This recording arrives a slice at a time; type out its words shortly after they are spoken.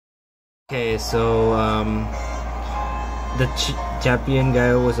Okay, so the champion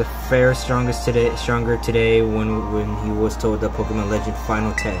guy was a fair stronger today when he was told the Pokemon Legend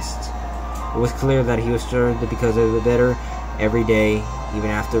final test. It was clear that he was stronger because of the better every day, even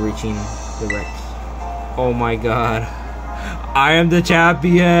after reaching the Rex. Oh my god. I am the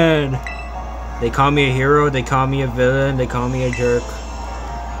champion! They call me a hero, they call me a villain, they call me a jerk.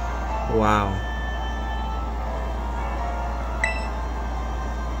 Wow.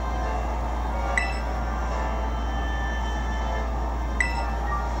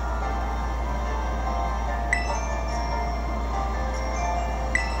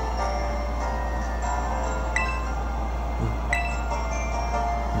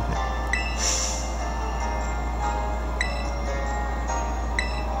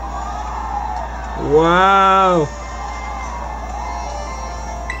 Wow!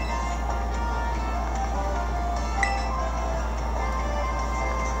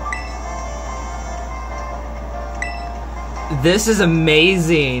 This is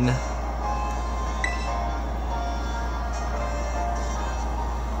amazing!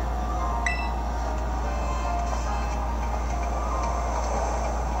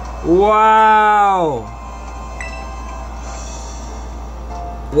 Wow!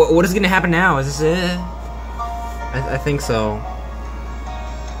 What is gonna happen now? Is this it? I think so.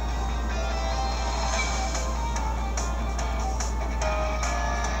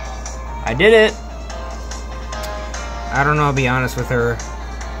 I did it! I don't know, I'll be honest with her.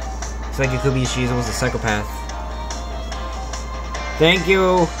 It's like it could be she was a psychopath. Thank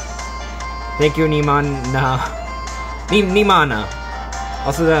you! Thank you, Nimana.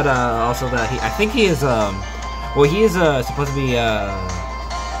 Also that I think he is, well, he is, supposed to be,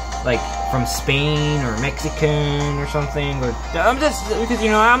 like from Spain or Mexican or something, or I'm just because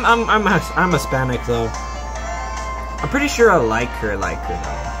I'm Hispanic though. I'm pretty sure I like her though.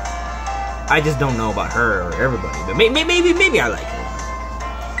 I just don't know about her or everybody, but maybe I like her.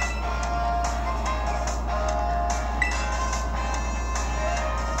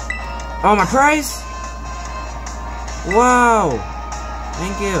 Oh, my prize! Wow!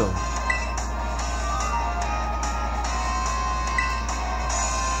 Thank you.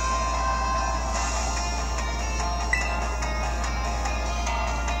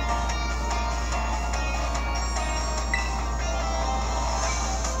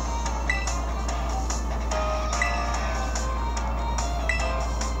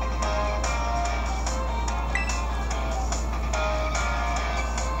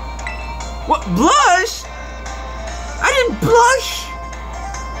 What? Blush? I didn't blush!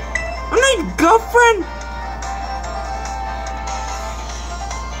 I'm not your girlfriend!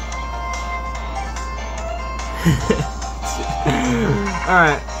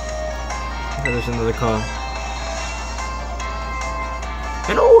 Alright. There's another call.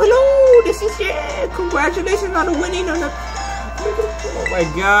 Hello! This is congratulations on the winning on the... Oh my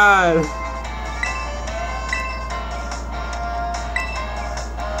god.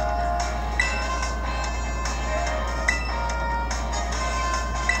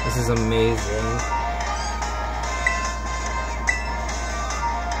 This is amazing.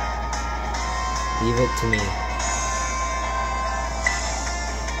 Leave it to me.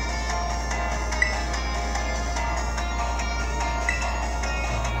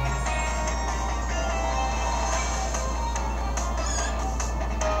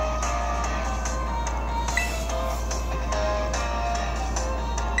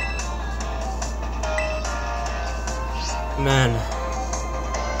 Man.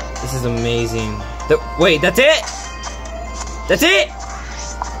 This is amazing. Wait, that's it? That's it?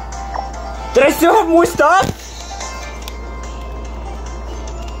 Did I still have more stuff?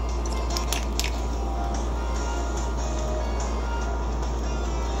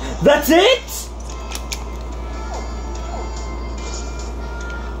 That's it?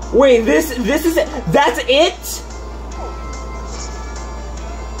 Wait, this is it? That's it?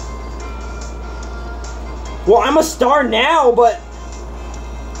 Well, I'm a star now, but...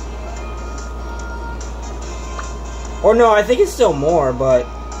 Or no, I think it's still more, but...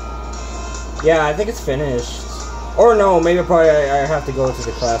 Yeah, I think it's finished. Or no, maybe I have to go to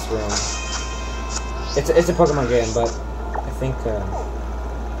the classroom. It's a Pokemon game, but... I think,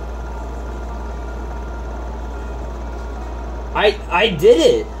 I did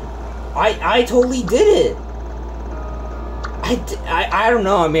it! I totally did it! I don't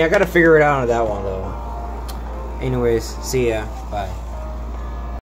know, I mean, I gotta figure it out on that one, though. Anyways, see ya. Bye.